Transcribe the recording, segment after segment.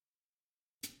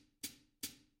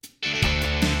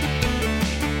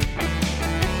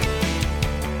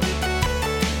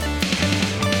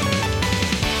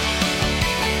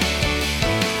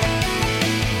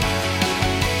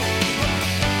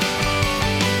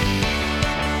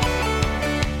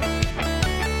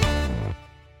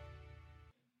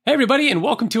Hey everybody, and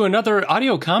welcome to another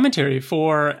audio commentary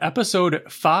for episode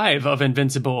 5 of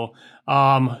Invincible.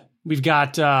 We've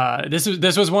got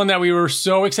this was one that we were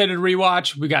so excited to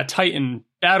rewatch. We got Titan,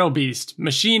 Battle Beast,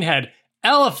 Machine Head,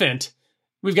 Elephant.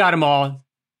 We've got them all.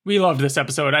 We loved this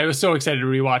episode. I was so excited to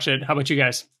rewatch it. How about you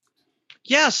guys?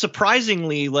 Yeah,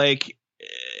 surprisingly,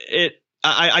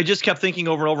 I just kept thinking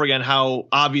over and over again how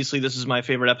obviously this is my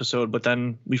favorite episode, but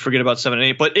then we forget about 7 and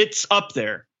 8. But it's up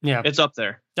there. Yeah, it's up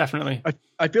there. Definitely.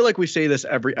 I feel like we say this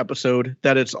every episode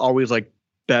that it's always like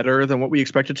better than what we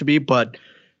expect it to be, but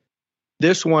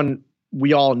this one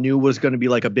we all knew was going to be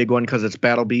like a big one because it's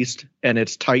Battle Beast and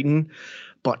it's Titan.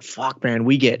 But fuck, man,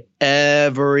 we get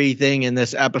everything in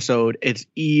this episode. It's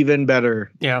even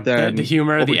better. Yeah, the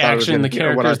humor, the action, the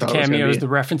characters, the cameos, the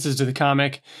references to the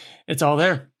comic. It's all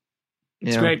there.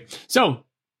 It's great. So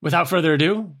without further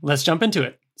ado, let's jump into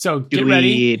it. So get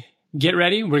ready. Get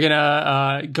ready. We're going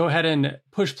to go ahead and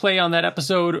push play on that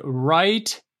episode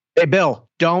right. Hey, Bill,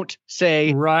 don't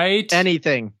say right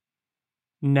anything.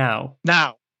 Now.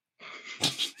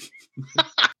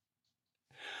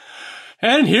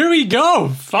 And here we go.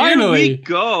 Finally. Here we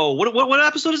go. What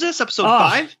episode is this? Episode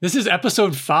 5? This is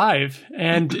episode 5.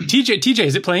 And TJ,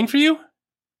 is it playing for you?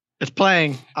 It's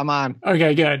playing. I'm on.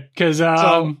 Okay, good. Because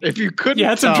so if you couldn't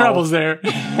had some troubles there.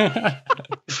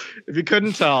 If you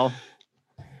couldn't tell.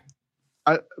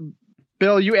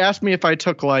 Bill, you asked me if I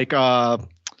took like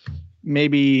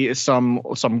maybe some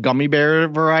gummy bear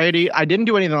variety. I didn't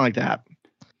do anything like that.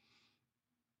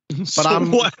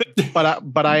 But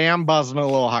but I am buzzing a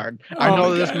little hard. I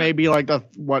know this may be like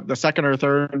the second or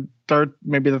third,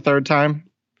 maybe the third time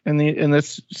in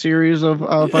this series of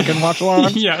fucking watch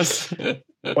alongs. Yes.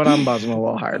 But I'm buzzing a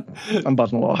little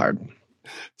hard.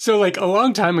 So like a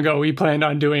long time ago, we planned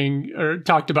on doing or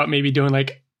talked about maybe doing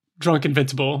like Drunk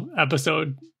Invincible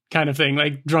episode kind of thing,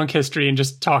 like drunk history, and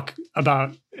just talk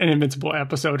about an Invincible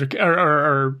episode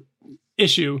or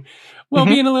issue. Well,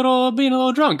 being a little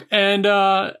drunk, and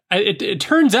it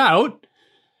turns out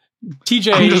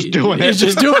TJ is just doing it.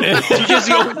 TJ's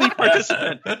the only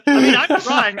participant. I mean, I'm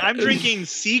trying. I'm drinking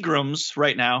Seagram's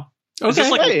right now.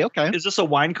 Okay. Is this a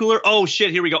wine cooler? Oh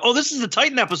shit! Here we go. Oh, this is the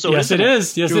Titan episode. Yes, it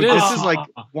is. Yes, it is. This is like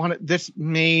one. This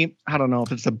may. I don't know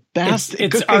if it's the best.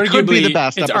 It could be the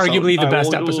best. It's arguably the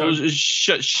best episode.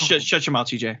 Shut your mouth,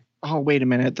 TJ. Oh, wait a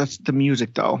minute. That's the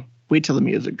music, though. Wait till the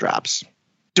music drops.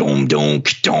 Dom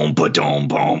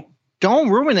boom. Don't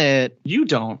ruin it. You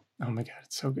don't. Oh my god,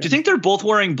 it's so good. Do you think they're both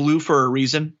wearing blue for a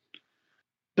reason?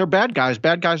 They're bad guys.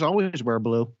 Bad guys always wear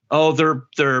blue. Oh,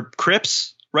 they're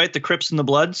Crips, right? The Crips and the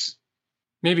Bloods.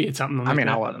 Maybe it's something.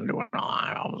 I wasn't doing.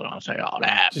 I was gonna say all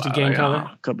that. Just a gang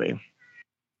color. Could be.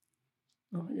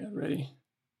 Oh my god, ready.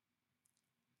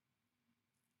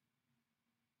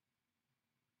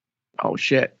 Oh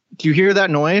shit! Do you hear that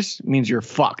noise? It means you're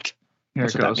fucked.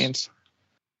 That's what that means.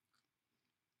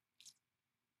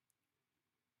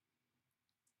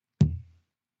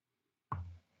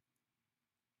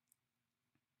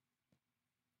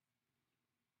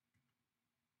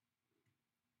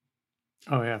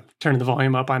 Oh yeah, turning the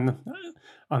volume up on the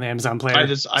Amazon player. I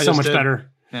just so much did.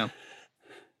 better. Yeah.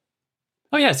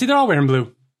 Oh yeah, see, they're all wearing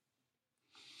blue.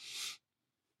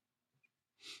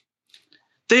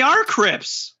 They are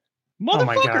Crips, motherfuckers. Oh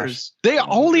my gosh.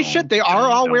 Holy shit! They are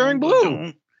all wearing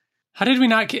blue. How did we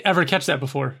not ever catch that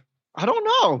before? I don't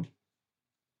know.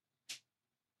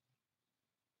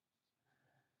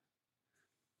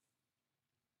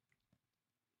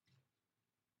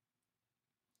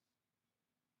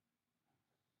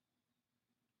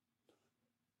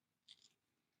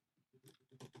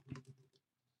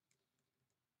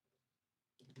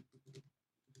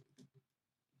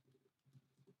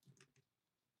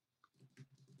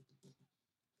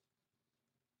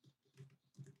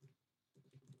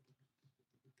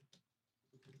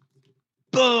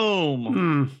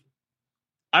 Boom.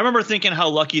 I remember thinking how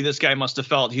lucky this guy must have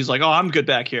felt. He's like, oh, I'm good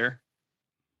back here.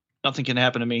 Nothing can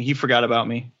happen to me. He forgot about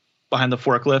me behind the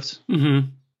forklift. Mm-hmm.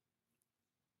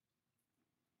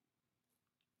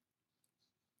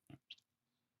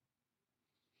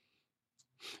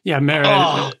 Yeah, Mara.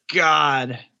 Oh,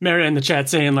 God. Mara in the chat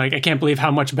saying, like, I can't believe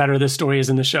how much better this story is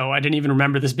in the show. I didn't even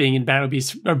remember this being in Battle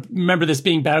Beast, or remember this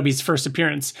being Battle Beast's first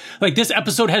appearance. Like, this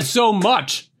episode has so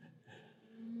much.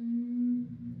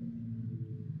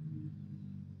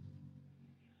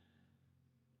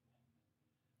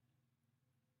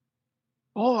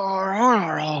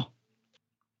 Oh.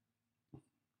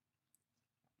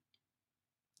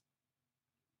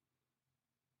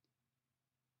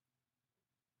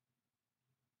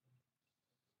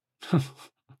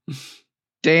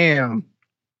 Damn.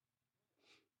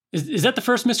 Is that the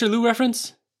first Mr. Lou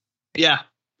reference? Yeah.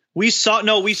 We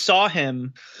saw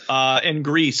him in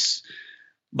Greece,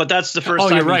 but that's the first Oh,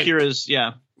 time you're we right. hear his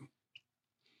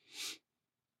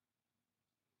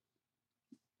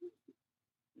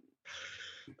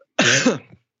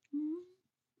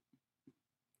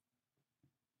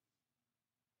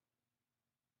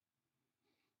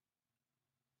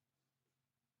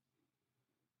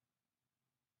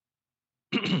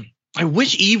I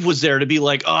wish Eve was there to be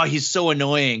like, oh, he's so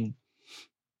annoying.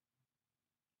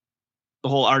 The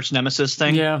whole arch nemesis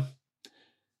thing. Yeah.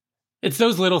 It's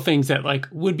those little things that like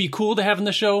would be cool to have in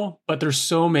the show, but there's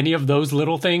so many of those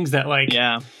little things that like,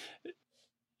 Yeah.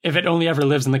 if it only ever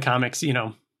lives in the comics, you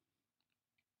know.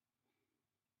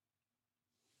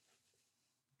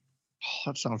 Oh,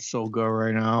 that sounds so good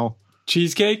right now.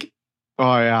 Cheesecake?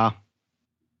 Oh yeah.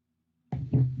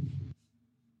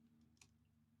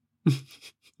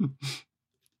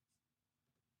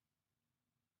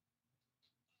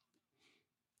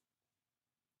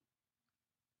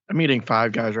 I'm eating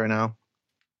Five Guys right now.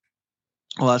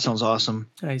 Oh, that sounds awesome.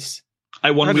 Nice.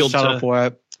 I one I wheeled just settled to for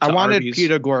it. I wanted Arby's.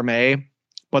 Pita Gourmet,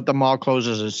 but the mall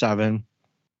closes at 7.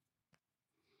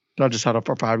 So I just settled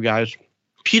for Five Guys.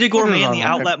 Pita Gourmet in the Okay.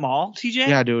 Outlet Mall, TJ?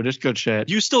 Yeah, dude, it's good shit.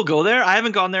 You still go there? I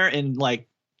haven't gone there in like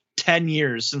 10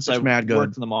 years since It's I mad good.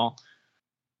 worked in the mall.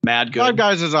 Mad good. Five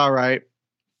Guys is all right,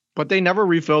 but they never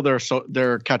refill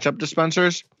their ketchup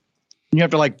dispensers. You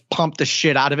have to like pump the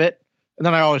shit out of it, and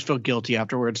then I always feel guilty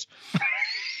afterwards.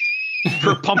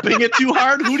 For pumping it too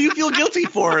hard? Who do you feel guilty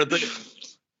for?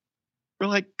 We're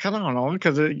like, I don't know,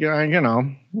 because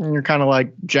you're kind of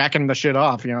like jacking the shit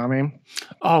off. You know what I mean?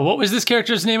 Oh, what was this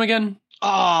character's name again? Oh,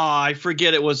 I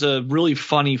forget. It was a really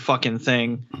funny fucking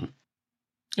thing.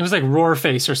 It was like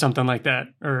Roarface or something like that.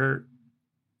 Or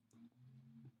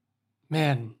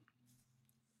man.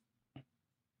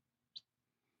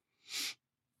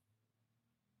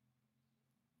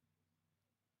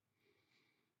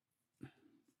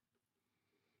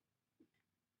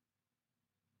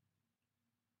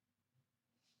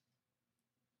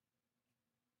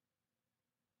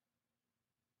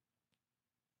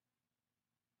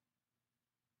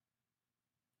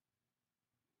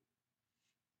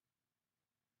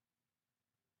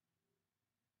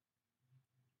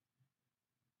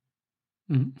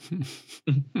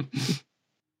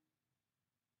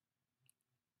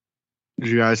 Did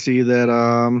you guys see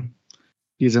that?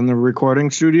 He's in the recording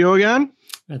studio again,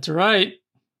 That's right.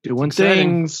 doing Exciting.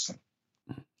 things.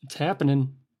 It's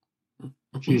happening.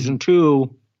 Season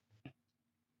 2.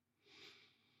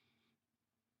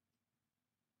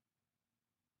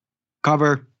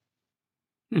 Cover.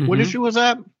 What Mhm. issue was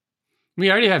that? We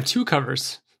already have 2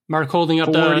 covers. Mark holding up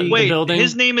 40. the Wait, building.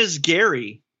 his name is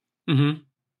Gary. Mhm.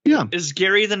 Yeah. Is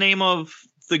Gary the name of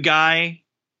the guy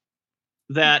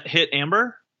that hit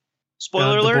Amber?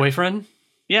 Spoiler The alert. boyfriend,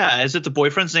 Yeah, is it the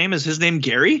boyfriend's name? Is his name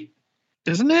Gary?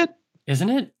 Isn't it? isn't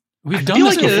it? We've I done feel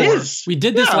this like it before. is. We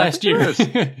did this Yeah, I last think year. it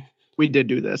What We did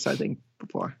do this, I think,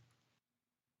 before.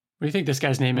 do you think this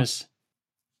guy's name is?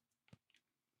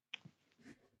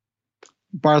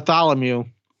 Bartholomew.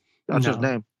 That's his No.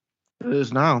 name. It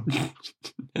is now.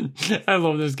 I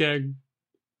love this gag.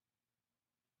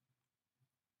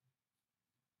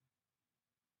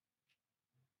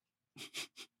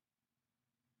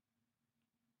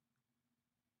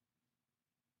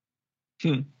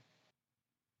 Hmm.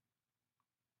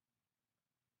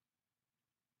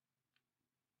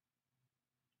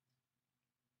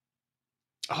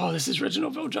 Oh, this is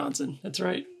Reginald Vo Johnson. That's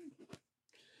right.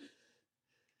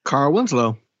 Carl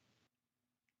Winslow.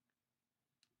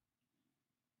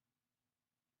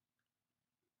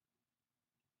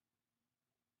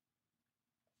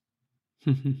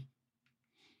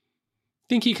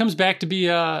 Think he comes back to be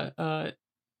at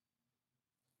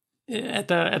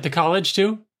the college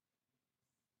too?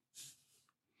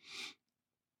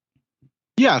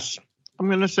 Yes. I'm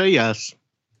going to say yes.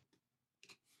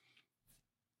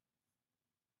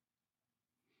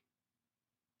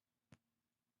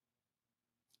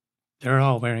 They're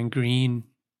all wearing green.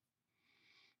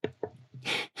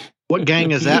 What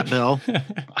gang is that, Bill?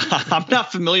 I'm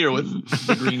not familiar with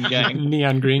the Green Gang.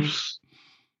 Neon green. It's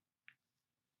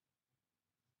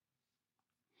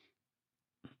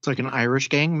like an Irish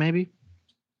gang, maybe?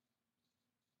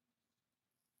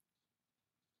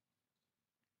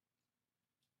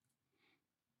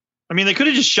 I mean, they could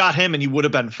have just shot him and he would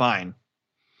have been fine.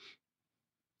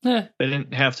 Eh, They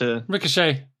didn't have to.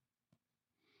 Ricochet.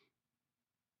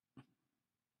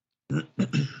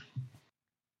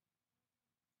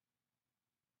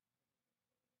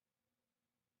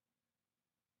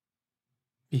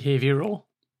 Behavioral.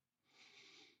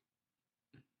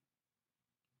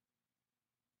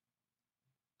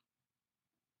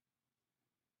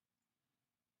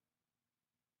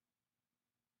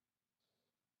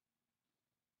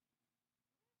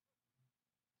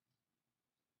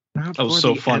 Not That was for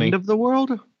so the funny. end of the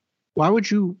world? Why would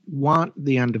you want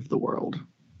the end of the world?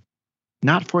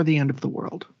 Not for the end of the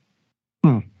world.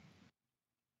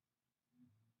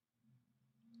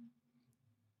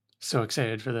 So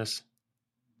excited for this.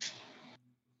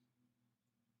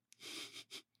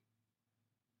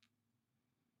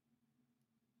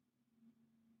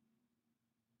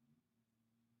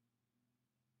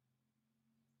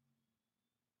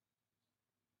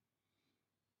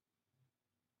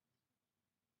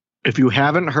 If you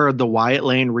haven't heard the Wyatt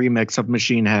Lane remix of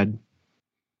Machine Head,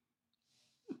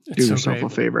 It's do so yourself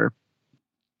great. a favor.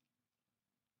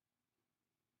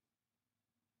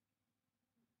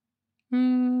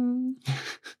 Mm.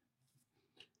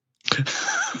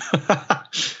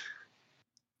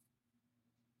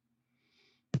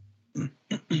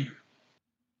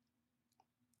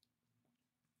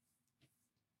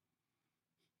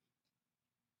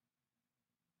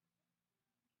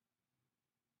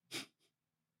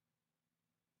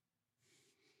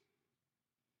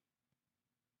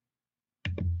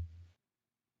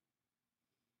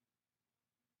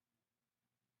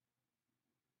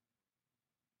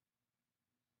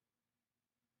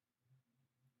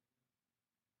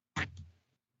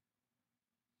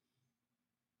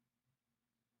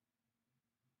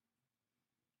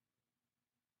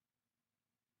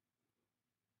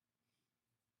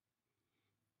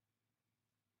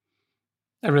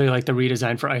 I really like the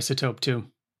redesign for Isotope too.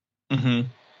 Mm-hmm.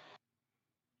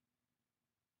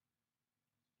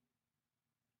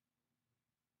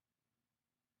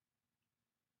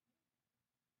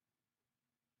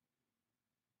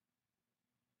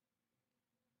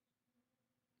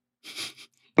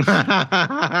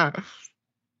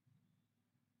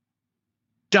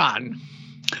 Done.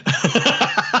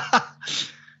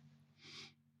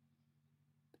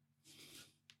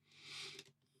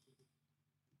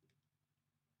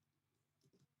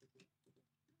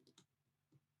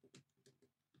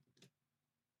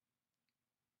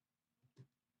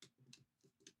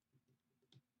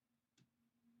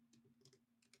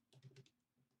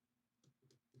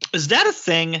 Is that a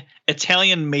thing?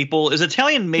 Italian maple? Is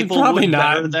Italian maple Probably wood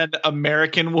not. better than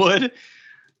American wood?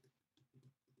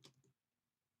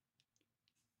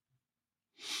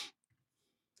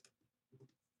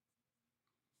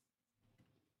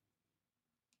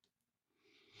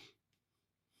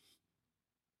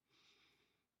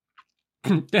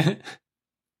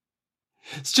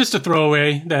 It's just a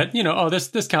throwaway that,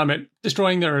 this comet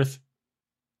destroying the Earth.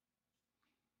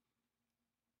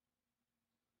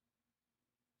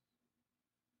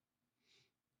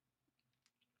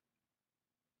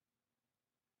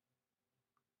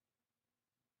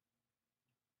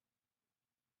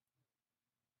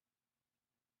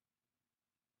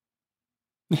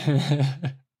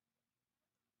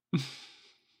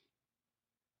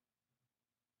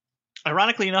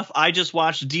 Ironically enough, I just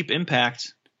watched Deep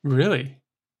Impact. Really?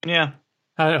 Yeah,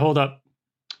 How did it hold up?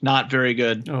 not very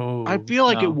good. Oh, I feel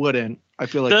like No. it wouldn't. I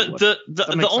feel like it would. The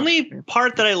makes only sense to me.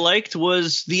 part that I liked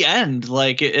was the end.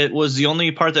 Like it was the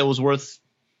only part that was worth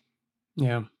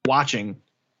yeah. watching.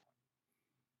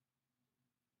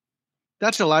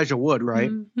 That's Elijah Wood,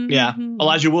 right? Mm-hmm. Yeah,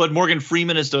 Elijah Wood. Morgan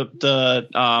Freeman is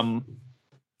the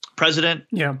president.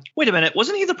 Yeah. Wait a minute,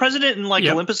 wasn't he the president in like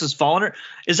Yep. Olympus Has Fallen?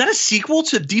 Is that a sequel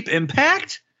to Deep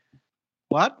Impact?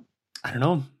 What? I don't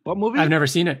know. What movie? I've never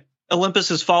seen it. Olympus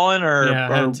Has Fallen, or, Yeah,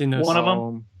 I haven't seen those. one of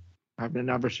them. I've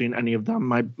never seen any of them.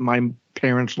 My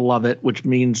parents love it, which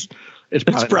means it's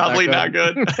Probably not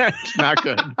good. It's not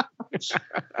good.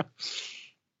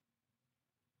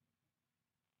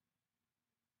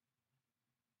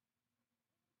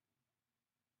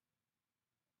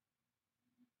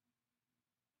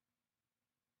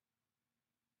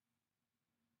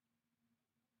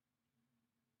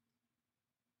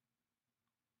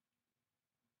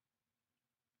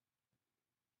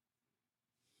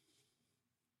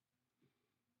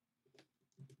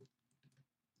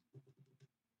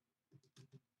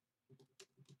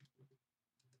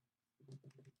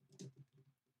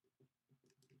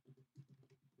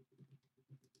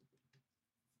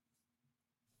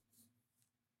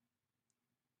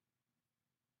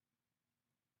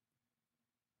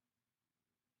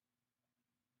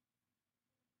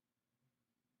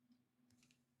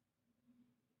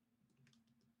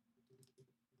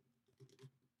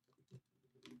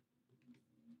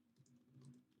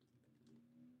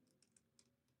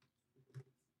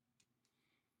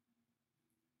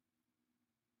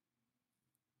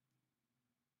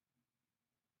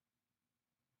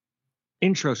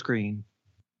 Intro screen.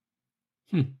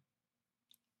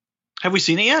 Have we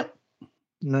seen it yet?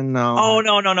 No. Oh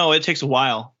no! It takes a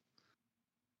while.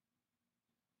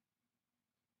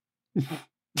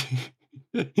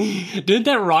 Didn't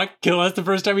that rock kill us the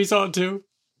first time we saw it too?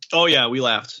 Oh yeah, we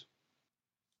laughed.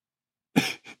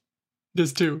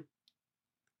 This too.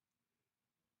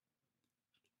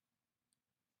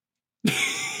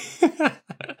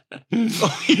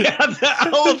 Oh yeah, the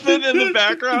elephant in the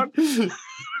background.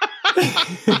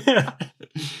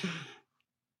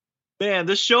 Man,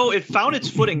 this show, it found its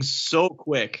footing so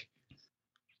quick.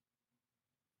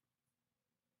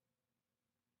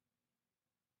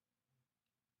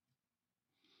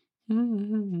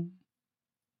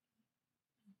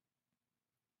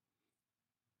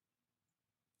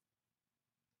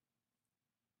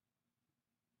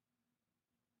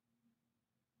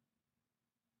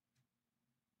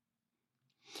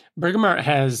 Bergamart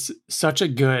has such a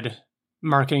good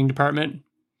marketing department.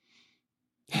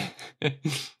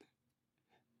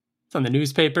 It's on the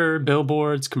newspaper,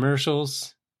 billboards,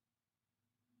 commercials.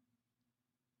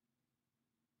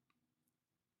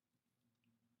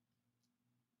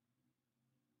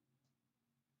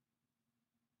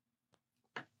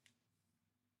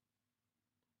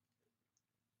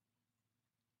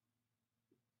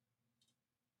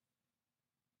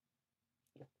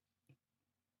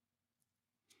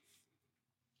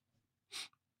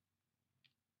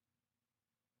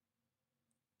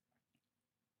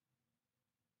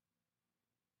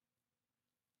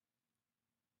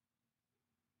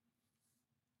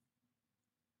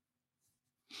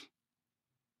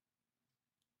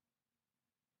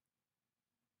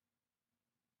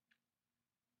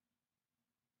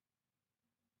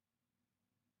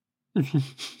 Oh,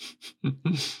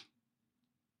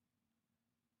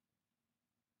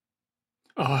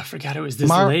 I forgot it was this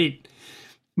late.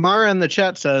 Mara in the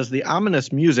chat says the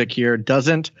ominous music here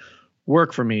doesn't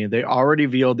work for me. They already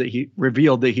revealed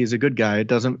that he's a good guy.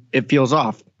 It feels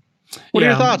off. What are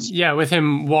your thoughts? Yeah, with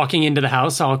him walking into the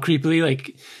house all creepily,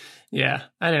 like, yeah,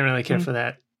 I didn't really care for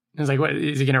that. I was like, what,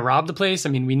 is he going to rob the place? I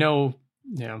mean, we know,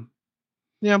 Yeah.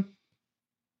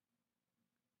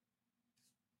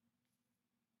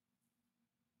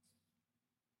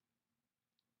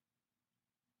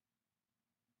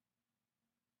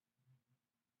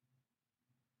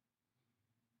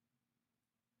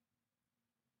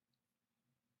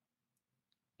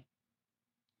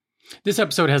 This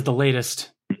episode has the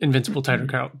latest Invincible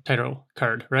title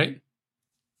card, right?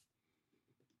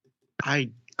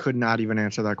 I could not even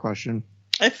answer that question.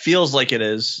 It feels like it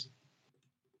is.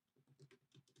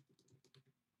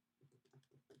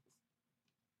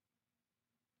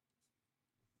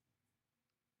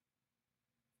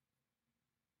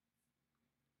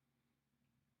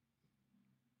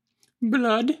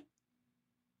 Blood.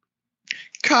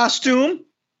 Costume.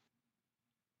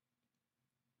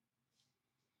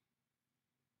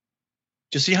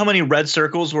 Do you see how many red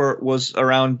circles was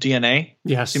around DNA?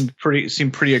 Yes. Seemed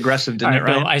pretty aggressive, didn't it,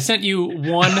 right? Bill, I sent you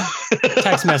one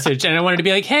text message and I wanted to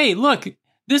be like, hey, look,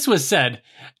 this was said.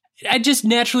 I just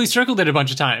naturally circled it a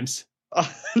bunch of times.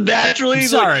 Naturally?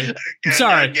 Sorry.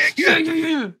 Sorry.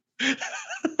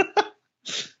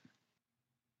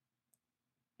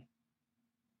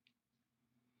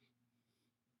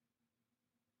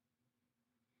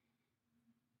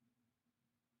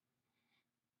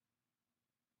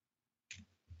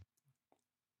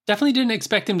 Definitely didn't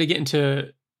expect him to get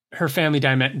into her family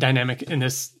dynamic in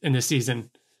this season.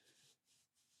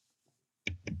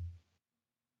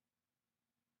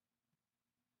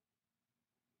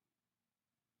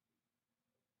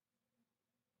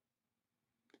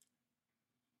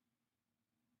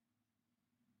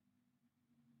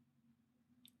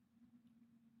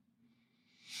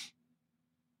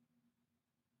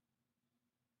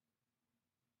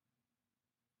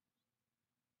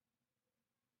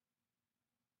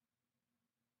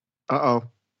 Uh-oh.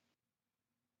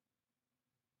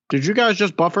 Did you guys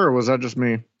just buffer or was that just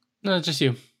me? No, it's just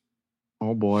you.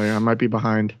 Oh boy, I might be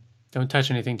behind. Don't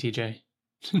touch anything, TJ.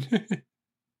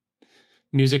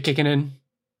 Music kicking in.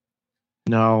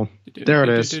 No. There it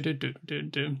is.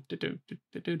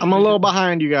 I'm a little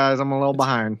behind, you guys. I'm a little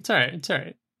behind. It's all right. It's all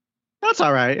right. That's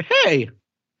all right.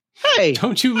 Hey.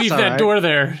 Don't you leave that door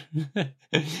there.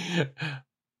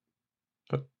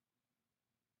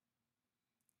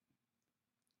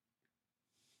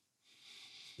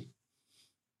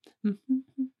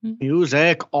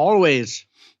 Music, always.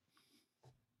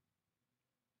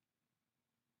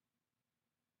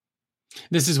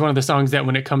 This is one of the songs that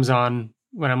when it comes on,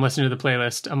 when I'm listening to the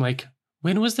playlist, I'm like,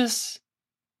 when was this?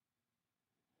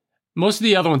 Most of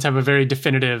the other ones have a very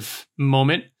definitive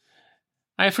moment.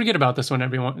 I forget about this one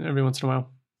every once in a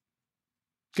while.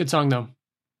 Good song, though.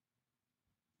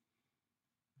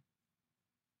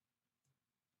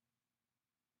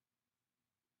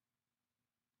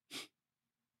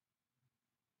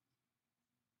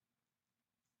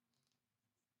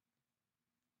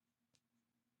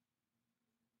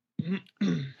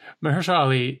 Mahershala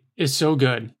Ali is so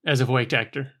good as a voice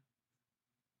actor.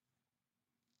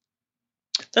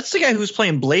 That's the guy who's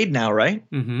playing Blade now, right?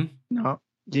 Mm-hmm. No,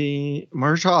 the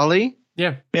Mahershala Ali.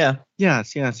 Yeah. Yeah.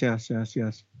 Yes.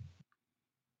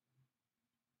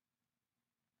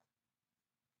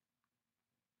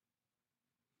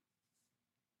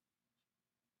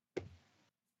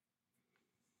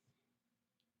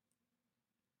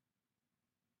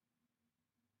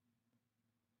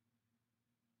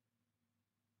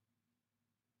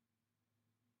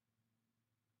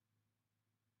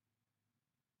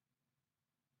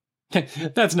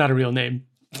 That's not a real name.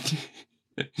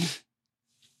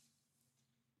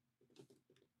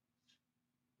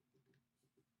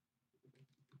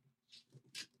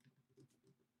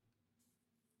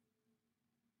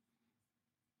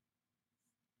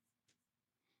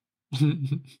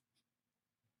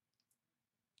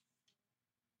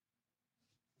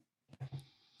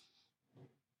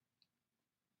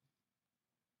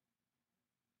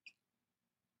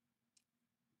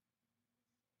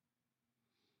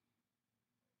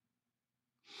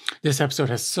 This episode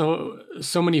has so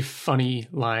many funny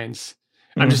lines.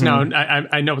 I'm just now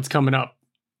I know what's coming up.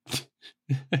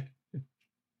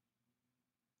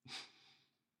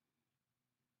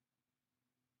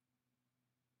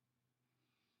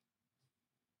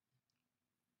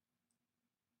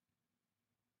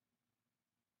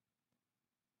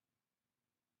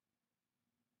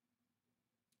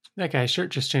 That guy's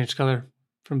shirt just changed color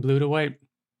from blue to white.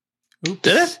 Oops.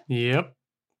 Did it? Yep.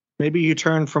 Maybe you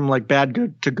turn from like bad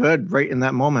good to good right in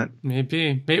that moment.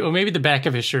 Maybe the back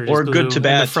of his shirt Or is blue, good to and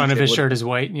bad, the front of his TJ would- shirt is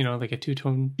white. You know, like a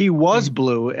two-tone. He was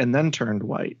blue and then turned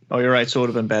white. Oh, you're right. So it would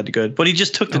have been bad to good. But he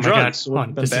just took the Oh my God. drugs. So it would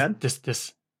have been This bad.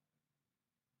 this.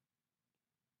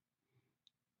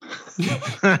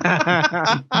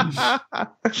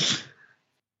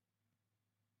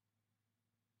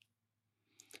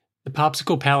 The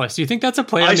Popsicle Palace. Do you think that's a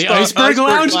play on the Iceberg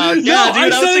Lounge? Yeah, No, dude, I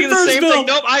was said thinking it the first, same Bill. thing.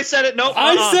 Nope, I said it. Nope.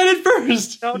 I said it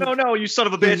first. No, you son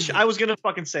of a bitch. I was going to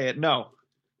fucking say it. No.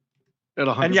 It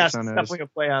 100% And yes, it's is. definitely a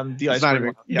play on the It's not Iceberg even-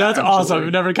 Lounge. yeah, That's absolutely. awesome.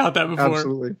 I've never caught that before.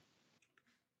 Absolutely.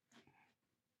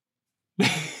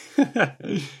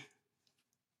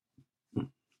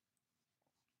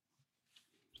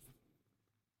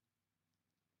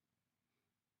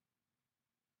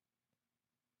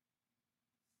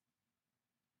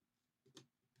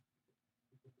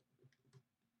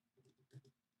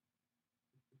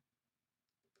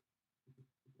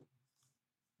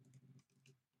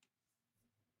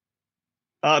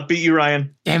 Beat you,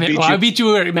 Ryan. Damn it. Beat Well, you. I beat you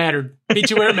where it mattered. Beat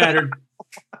you where it mattered.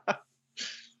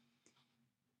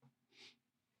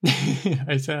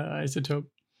 Isotope.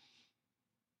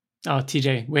 Oh,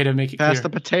 TJ, way to make it Pass clear. the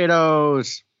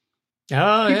potatoes.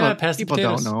 Oh, People, yeah, pass the people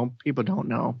potatoes. don't know. People don't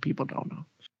know. People don't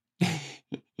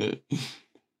know.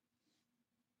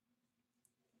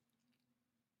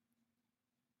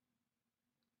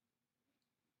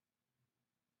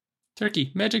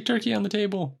 Turkey. Magic turkey on the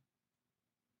table.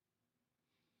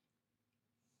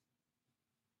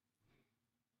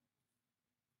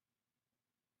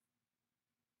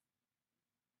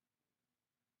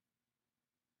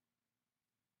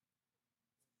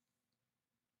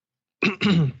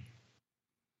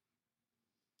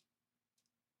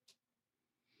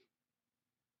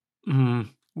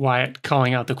 Wyatt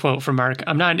calling out the quote from Mark.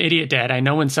 I'm not an idiot, Dad. I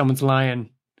know when someone's lying.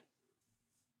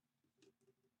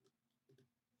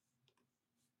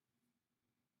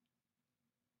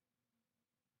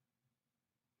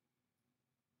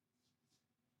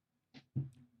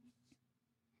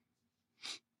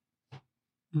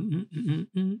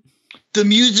 The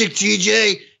music,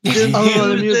 TJ. Oh,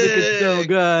 the music is so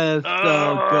good.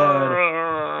 So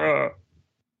good.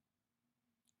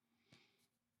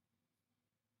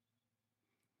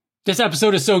 This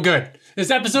episode is so good.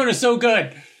 This episode is so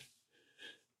good.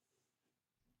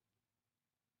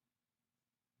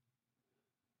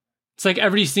 It's like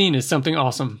every scene is something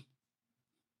awesome.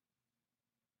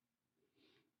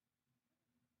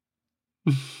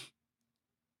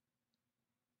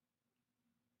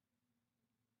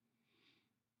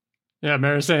 Yeah,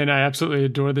 Mara saying I absolutely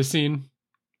adore this scene.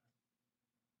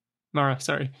 Mara,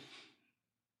 sorry.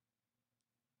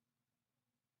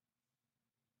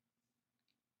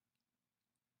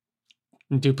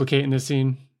 And duplicating this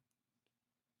scene.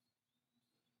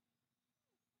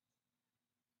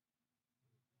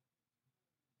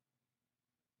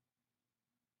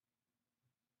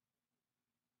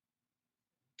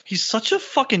 He's such a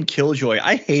fucking killjoy.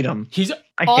 I hate him. He's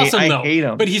I awesome, hate, though. I hate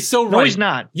him. But he's so right. No, he's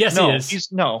not. Yes, no, he is.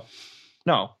 He's no.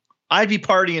 I'd be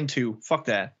partying too. Fuck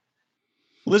that.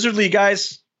 Lizard League,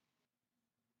 guys.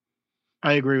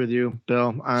 I agree with you,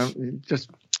 Bill. Just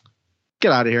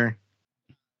Get out of here.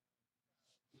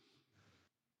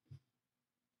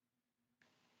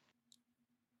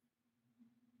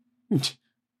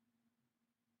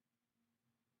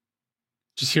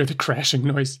 Just hear the crashing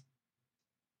noise.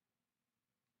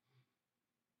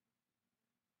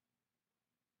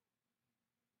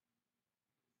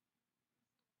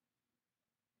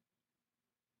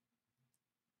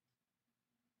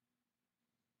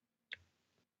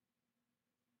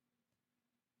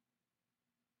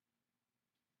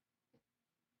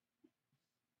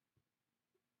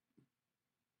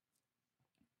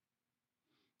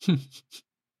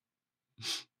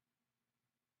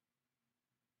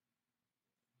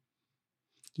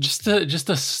 Just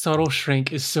the subtle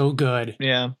shrink is so good.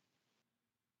 Yeah.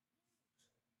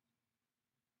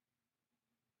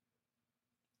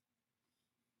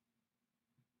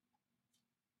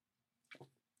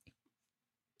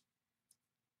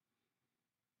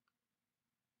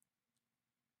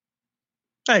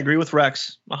 I agree with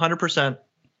Rex 100%.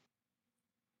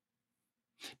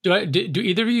 Do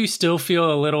either of you still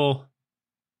feel a little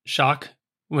shock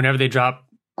whenever they drop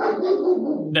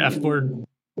the F word?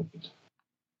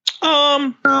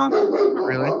 No, not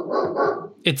really.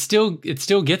 It still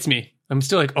gets me. I'm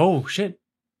still like, oh shit.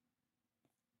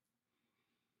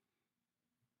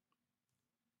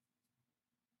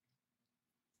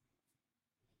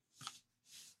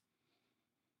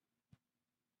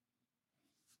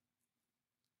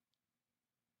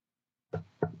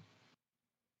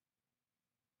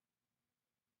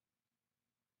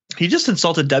 He just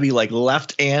insulted Debbie like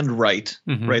left and right,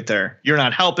 Mhm. right there. You're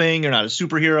not helping. You're not a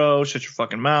superhero. Shut your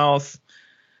fucking mouth.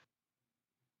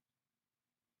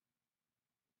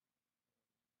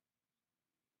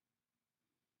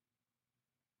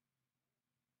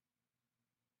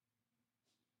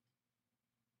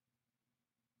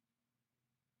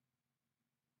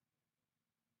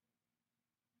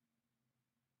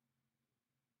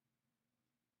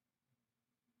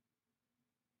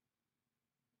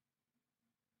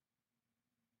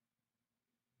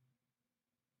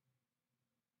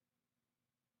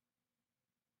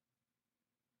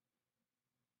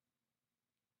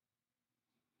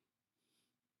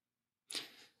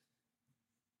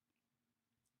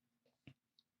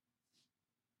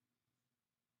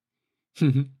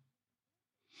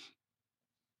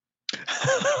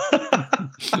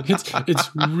 It's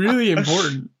really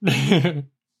important.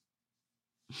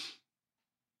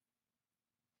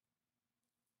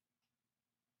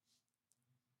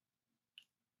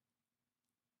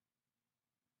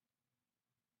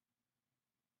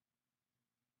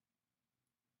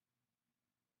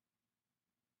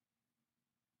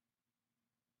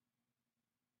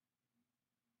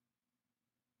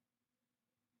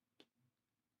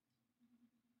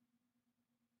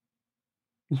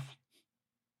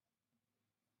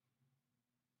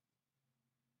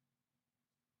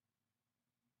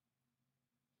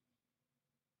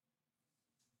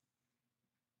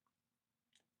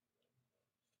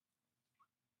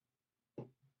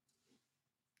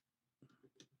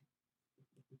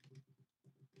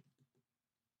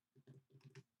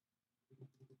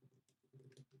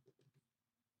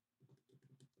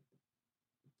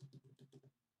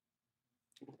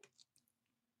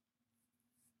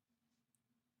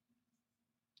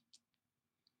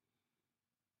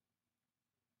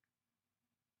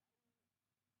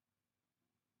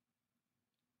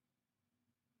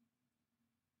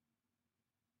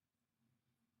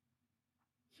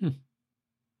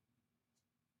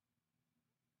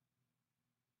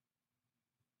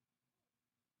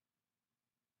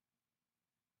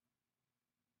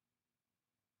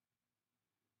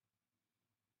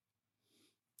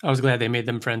 I was glad they made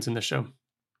them friends in the show.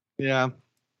 Yeah.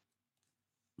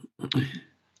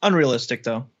 Unrealistic,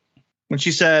 though. When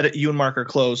she said you and Mark are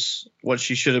close, what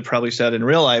she should have probably said in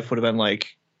real life would have been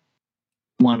like,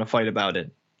 want to fight about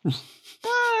it.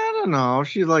 I don't know.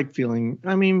 She like feeling.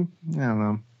 I mean, I don't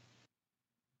know.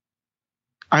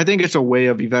 I think it's a way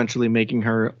of eventually making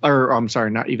her, or I'm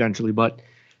sorry, not eventually, but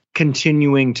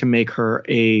continuing to make her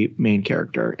a main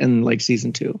character in like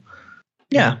season 2.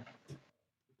 Yeah.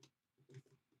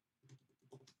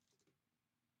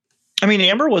 I mean,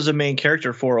 Amber was a main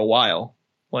character for a while.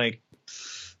 Like,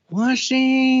 Was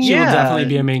she? She will Yeah. definitely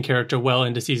be a main character well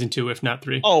into season 2, if not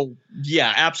 3. oh,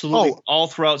 yeah, absolutely. Oh. All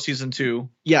throughout season 2.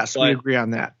 Yes, we But- agree on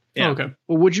that. Yeah. Oh, okay.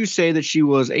 Well, would you say that she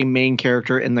was a main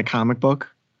character in the comic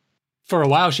book? For a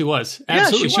while, she was. Yeah,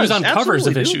 Absolutely. she She was was. on covers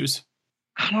of Absolutely, dude. issues.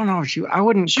 I don't know. I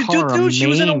wouldn't She, call her a dude, she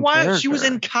was in a main while. She was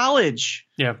character. in college.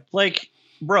 Yeah. Like,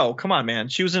 bro, come on, man.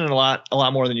 She was in a lot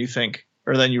more than you think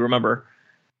or than you remember.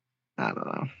 I don't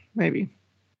know. Maybe.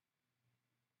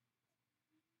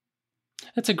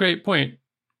 That's a great point.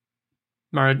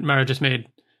 Mara just made.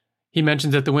 He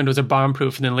mentions that the windows are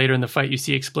bomb-proof, and then later in the fight, you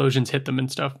see explosions hit them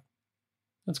and stuff.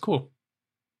 That's cool.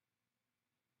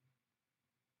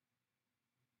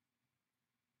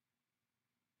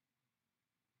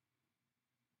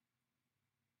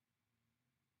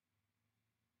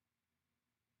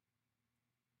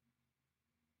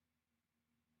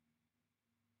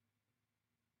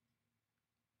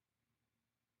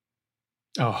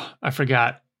 Oh, I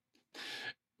forgot.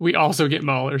 We also get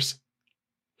Maulers.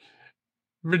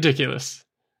 Ridiculous.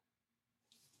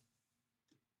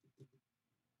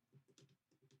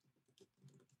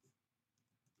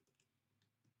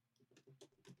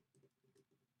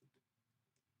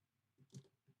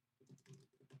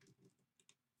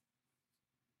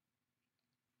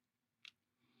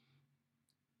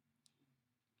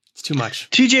 It's too much.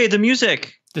 TJ, the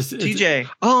music. This is, TJ.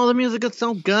 Oh, the music is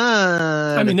so good.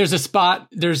 I mean, there's a spot.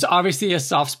 There's obviously a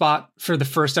soft spot for the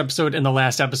first episode and the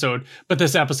last episode, but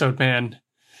this episode, man.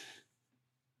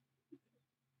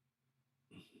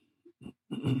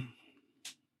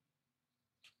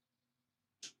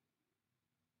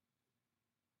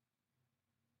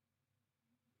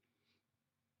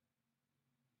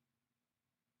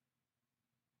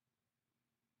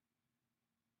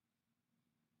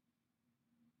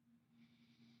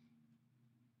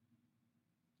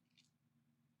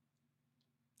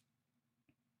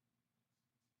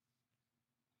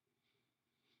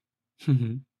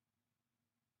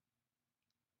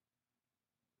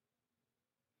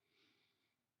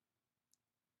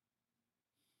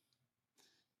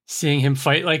 Seeing him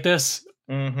fight like this,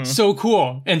 so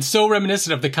cool and so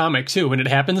reminiscent of the comic too. When it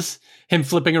happens, him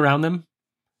flipping around them.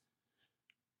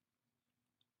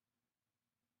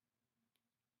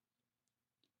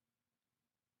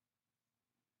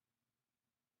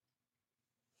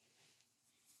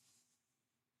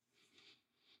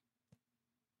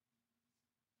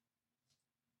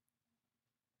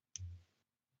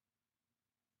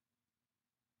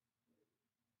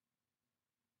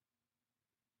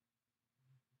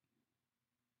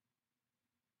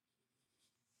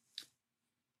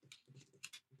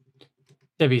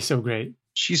 That'd be so great.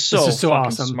 She's so fucking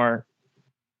awesome. Smart.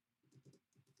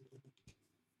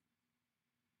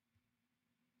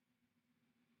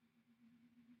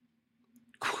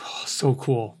 So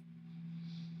cool.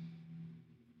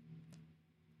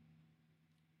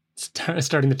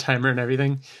 Starting the timer and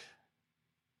everything.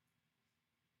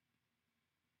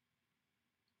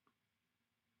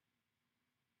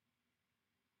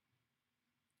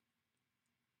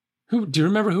 Do you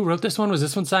remember who wrote this one? Was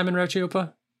this one Simon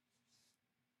Racciopa?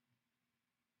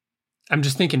 I'm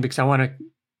just thinking because I want to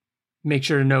make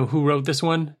sure to know who wrote this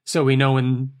one so we know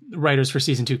when writers for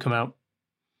season 2 come out.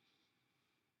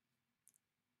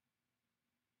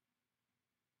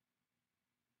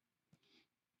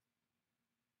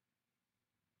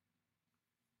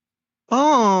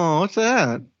 Oh, what's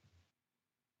that?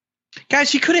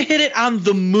 Guys, he could have hit it on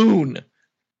the moon.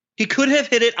 He could have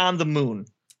hit it on the moon.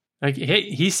 Like, hey,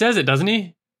 he says it, doesn't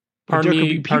he? Part of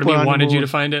me wanted you to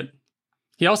find it.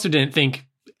 He also didn't think.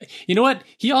 You know what?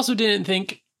 He also didn't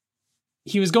think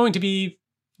he was going to be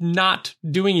not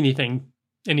doing anything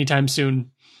anytime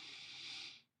soon.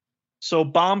 So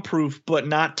bomb-proof, but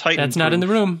not Titan-proof. That's not in the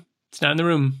room. It's not in the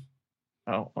room.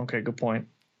 Oh, okay. Good point.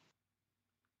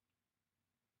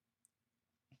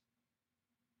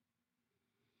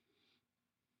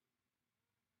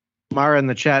 Mara in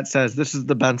the chat says, this is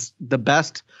the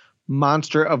best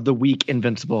monster of the week,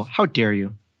 Invincible. How dare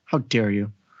you? How dare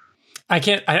you?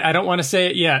 I don't want to say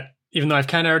it yet, even though I've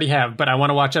kind of already have, but I want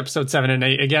to watch episode 7 and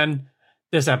 8 again.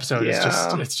 This episode is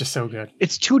it's just so good.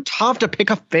 It's too tough to pick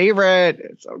a favorite.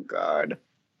 It's so good.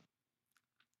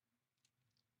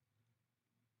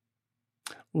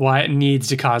 Wyatt needs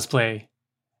to cosplay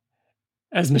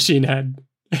as Machine Head.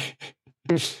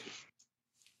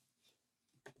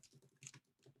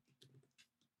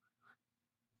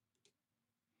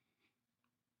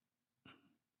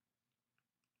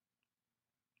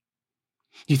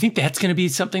 Do you think that's going to be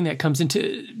something that comes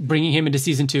into bringing him into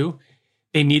season 2?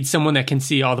 They need someone that can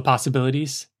see all the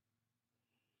possibilities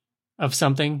of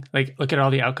something. Like, look at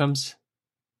all the outcomes.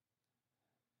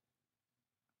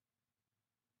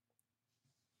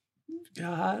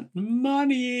 Got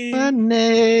money.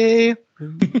 Money.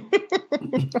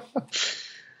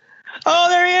 Oh,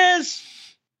 there he is.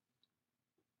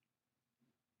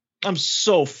 I'm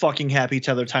so fucking happy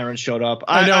Tether Tyrant showed up.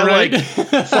 I know, right? Like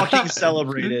fucking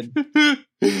celebrated.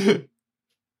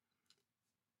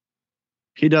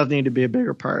 He does need to be a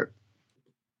bigger part.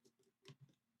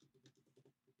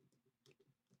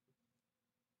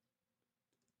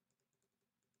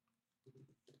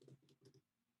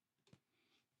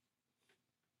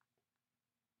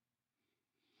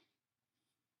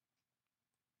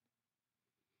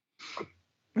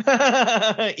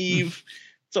 Eve.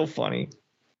 So funny.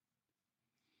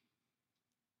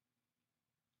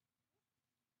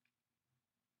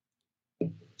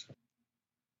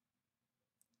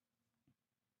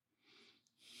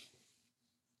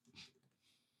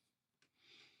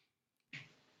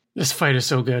 This fight is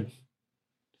so good.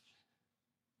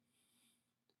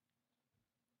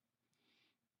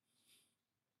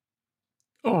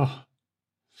 Oh.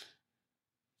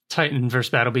 Titan versus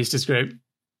Battle Beast is great.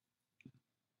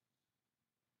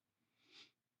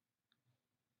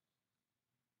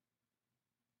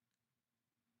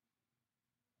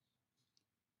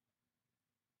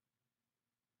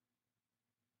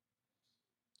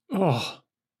 Oh.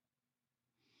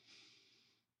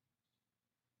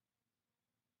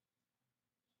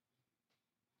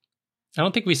 I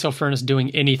don't think we saw Furnace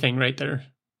doing anything right there.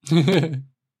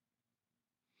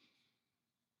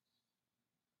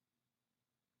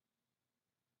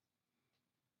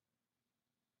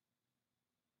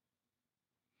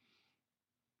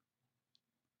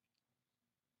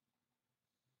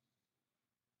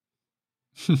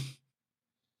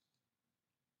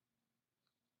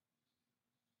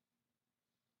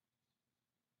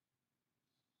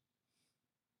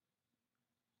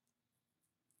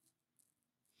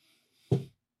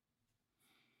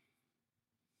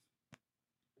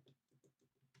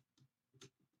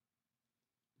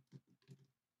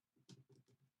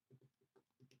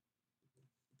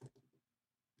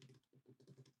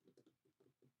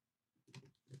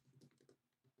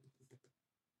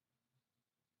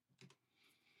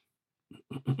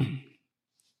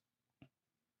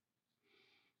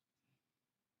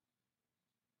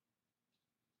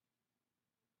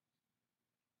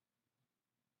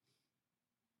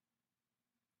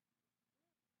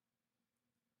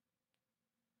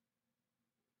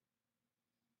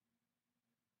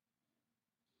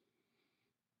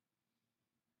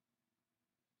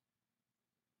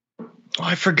 Oh,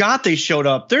 I forgot they showed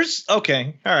up. There's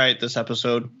okay. All right, this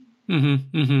episode.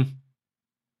 Mm-hmm. Mm-hmm.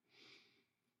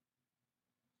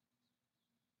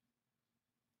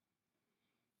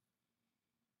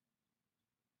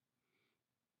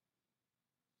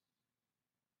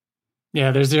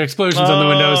 Yeah, there's the explosions on the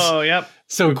windows. Oh, yep.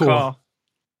 So Good cool. call.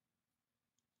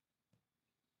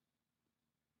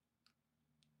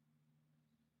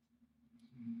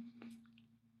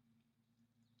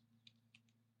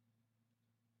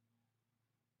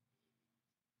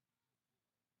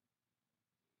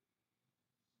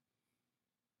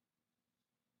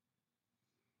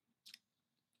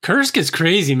 Kursk is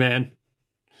crazy, man.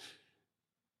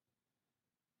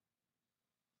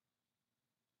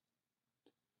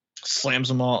 Slams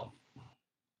them all.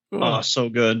 Oh. Oh, so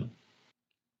good.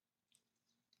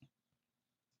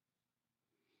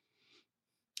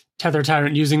 Tether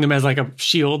Tyrant using them as like a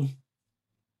shield.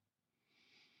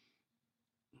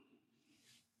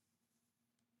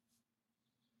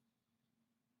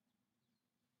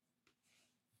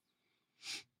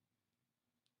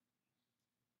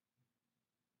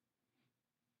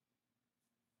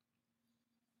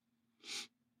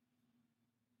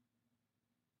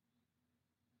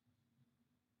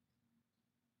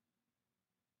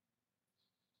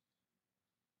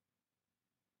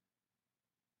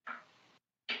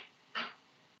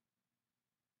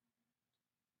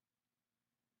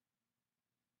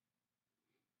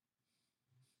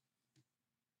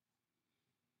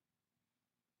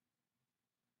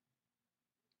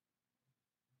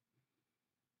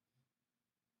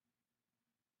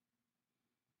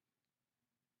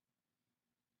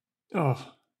 Oh.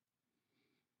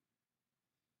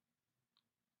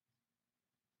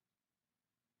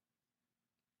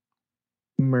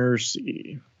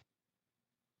 Mercy.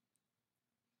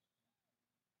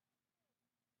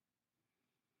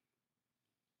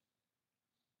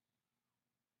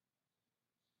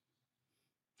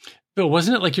 Bill,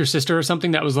 wasn't it like your sister or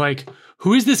something that was like,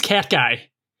 who is this cat guy?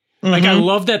 Like, I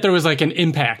love that there was like an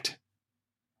impact.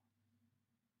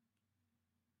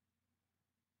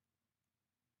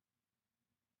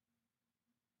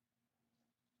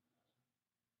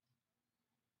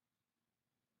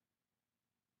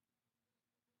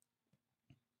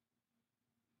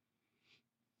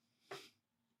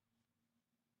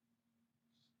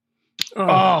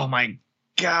 Oh my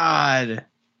God.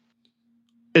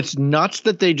 It's nuts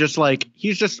that they just like,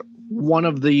 he's just one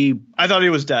of the I thought he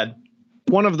was dead.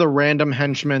 Random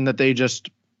henchmen that they just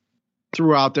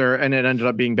threw out there, and it ended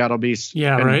up being Battle Beast.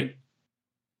 Yeah, And right?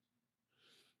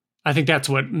 I think that's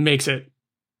what makes it.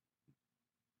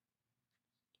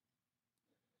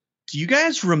 Do you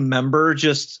guys remember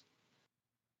just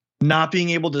not being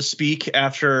able to speak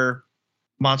after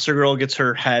Monster Girl gets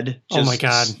her head? Oh my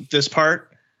God. This part?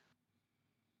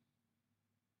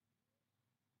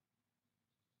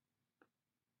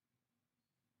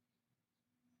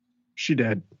 She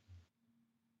did.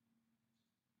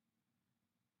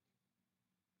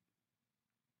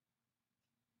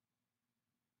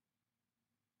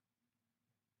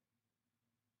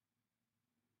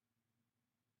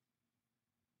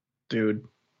 Dude.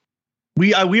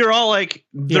 We are all like,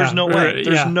 there's no way.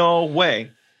 There's no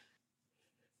way.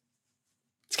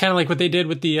 It's kind of like what they did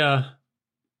with the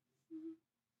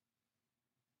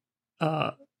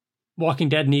Walking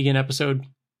Dead Negan episode.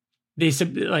 They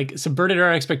subverted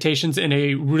our expectations in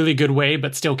a really good way,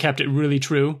 but still kept it really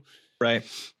true. Right.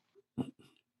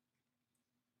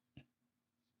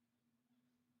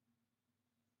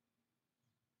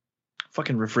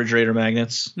 Fucking refrigerator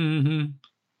magnets. Mm-hmm.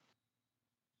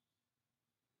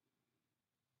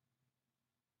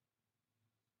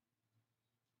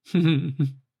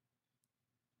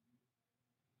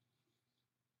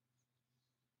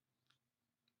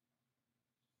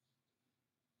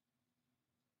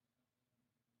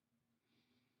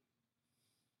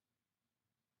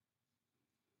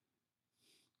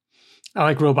 I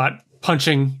like Robot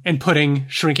punching and putting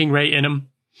Shrinking Ray in him.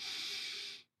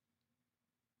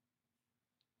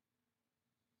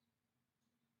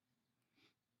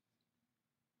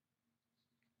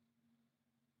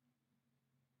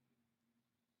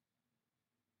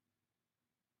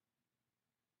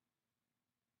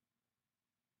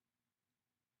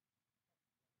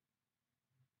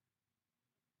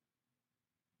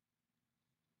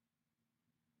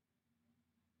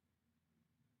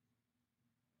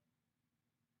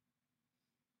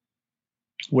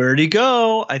 Where'd he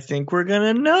go? I think we're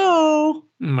gonna know. Oh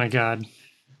my God.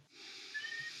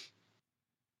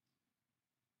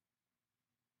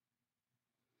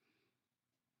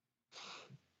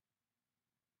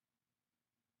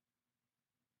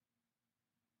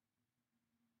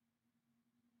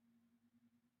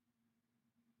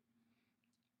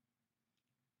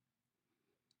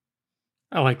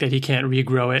 I like that he can't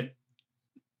regrow it.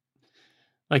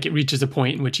 Like it reaches a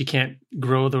point in which he can't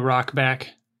grow the rock back.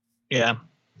 Yeah.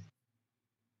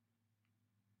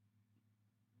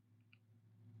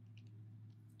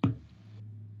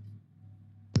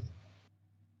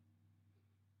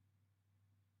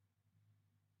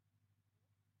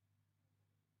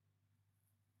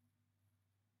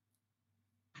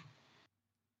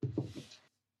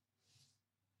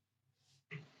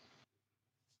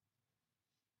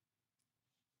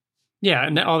 Yeah,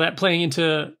 and all that playing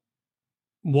into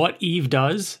what Eve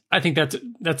does, I think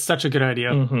that's such a good idea.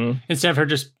 Mm-hmm. Instead of her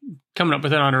just coming up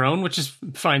with it on her own, which is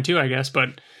fine too, I guess.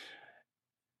 But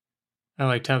I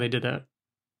liked how they did that.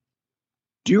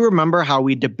 Do you remember how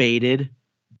we debated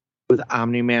with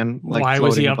Omni-Man? Like, why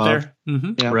was he up above? there?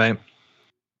 Mm-hmm. Yeah. Right.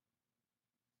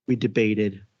 We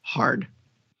debated hard.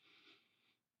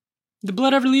 Did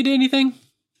blood ever lead to anything?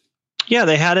 Yeah,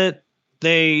 they had it.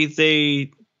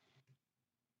 They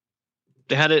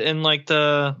had it in like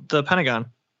the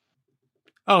Pentagon.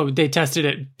 Oh, they tested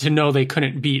it to know they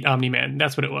couldn't beat Omni-Man.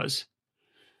 That's what it was,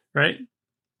 right?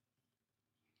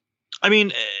 I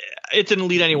mean, it didn't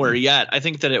lead anywhere yet. I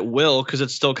think that it will because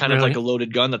it's still kind of like a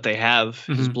loaded gun that they have.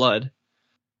 Mm-hmm. His blood.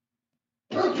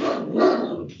 That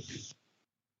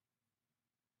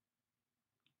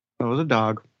was a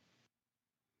dog.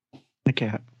 A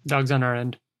cat. Dog's on our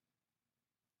end.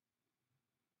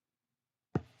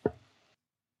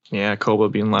 Yeah, Koba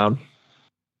being loud.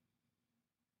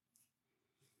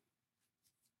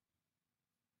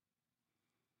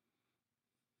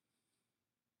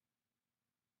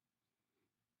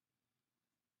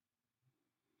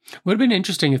 Would have been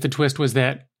interesting if the twist was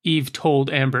that Eve told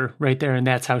Amber right there, and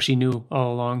that's how she knew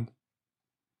all along.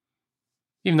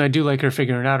 Even though I do like her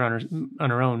figuring it out on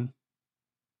her own.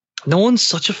 No one's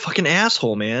such a fucking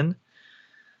asshole, man.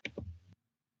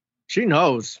 She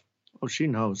knows. Oh, she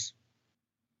knows.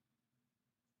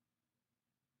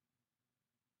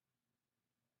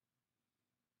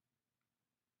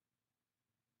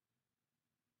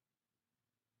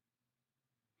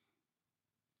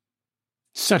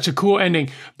 Such a cool ending.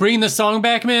 Bringing the song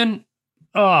back, man.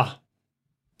 Oh.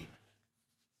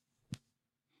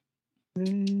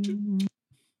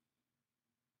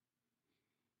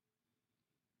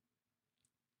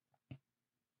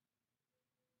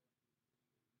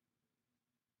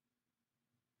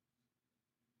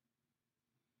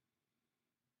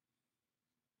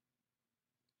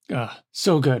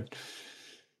 So good.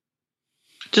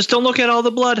 Just don't look at all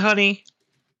the blood, honey.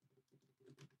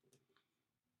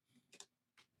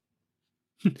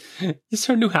 This is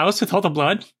her new house with all the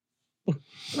blood?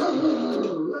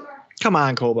 Come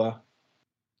on, Koba.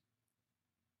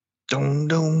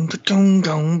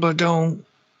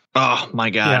 Oh my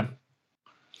God.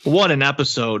 Yeah. What an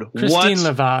episode. Christine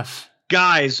Lavoff.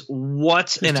 Guys,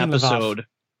 what an episode.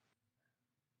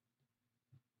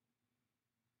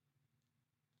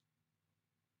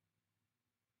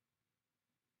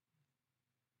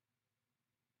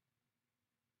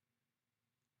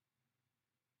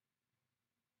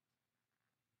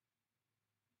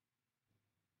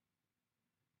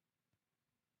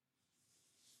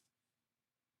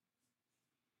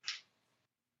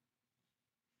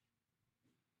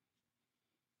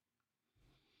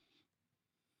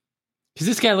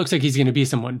 Because this guy looks like he's going to be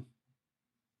someone.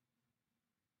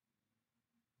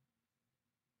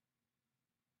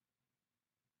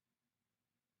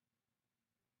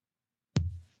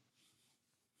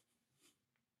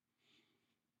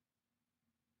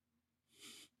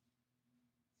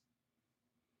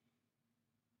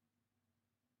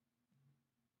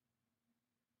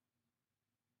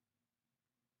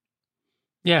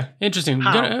 Yeah, interesting.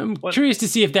 How? I'm What? curious to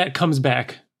see if that comes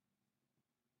back.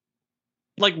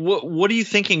 Like, what are you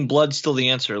thinking? Blood's still the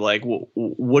answer. Like,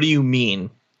 what do you mean?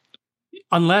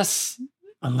 Unless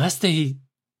they,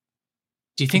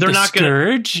 do you think They're the not gonna-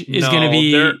 Scourge is No, going to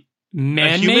be they're- A human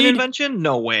man-made? invention?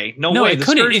 No way. No, No, way. it The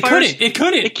couldn't. Scourge It virus- couldn't. It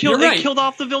couldn't. It killed. You're right. It killed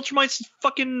off the Viltrumites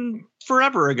fucking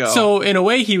forever ago. So in a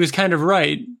way, he was kind of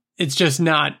right. It's just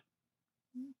not.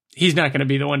 He's not going to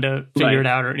be the one to figure Right. it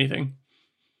out or anything.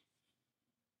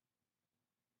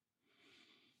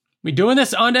 We doing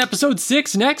this on to episode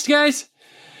 6 next, guys?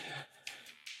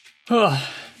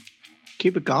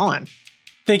 Keep it going.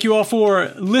 Thank you all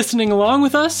for listening along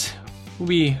with us.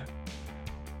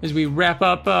 As we wrap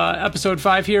up episode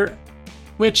 5 here,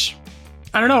 which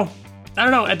I don't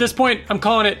know. At this point, I'm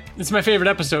calling it. It's my favorite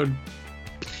episode.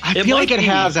 I It feel might like it be.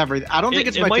 has everything. I don't think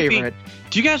it's It my might be. favorite.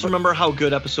 Do you guys remember how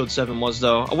good episode 7 was,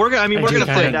 though? We're gonna I we're do gonna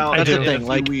kinda. find out. I That's do. the in a thing. few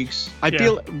Like, weeks. I Yeah.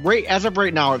 feel as of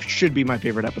right now, it should be my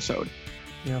favorite episode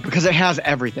Yeah. because it has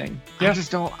everything. Yeah.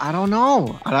 I don't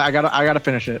know. I gotta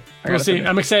finish it. We'll see.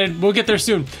 I'm excited. We'll get there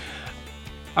soon.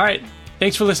 All right.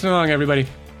 Thanks for listening along, everybody.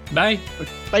 Bye.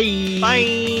 Bye.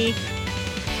 Bye.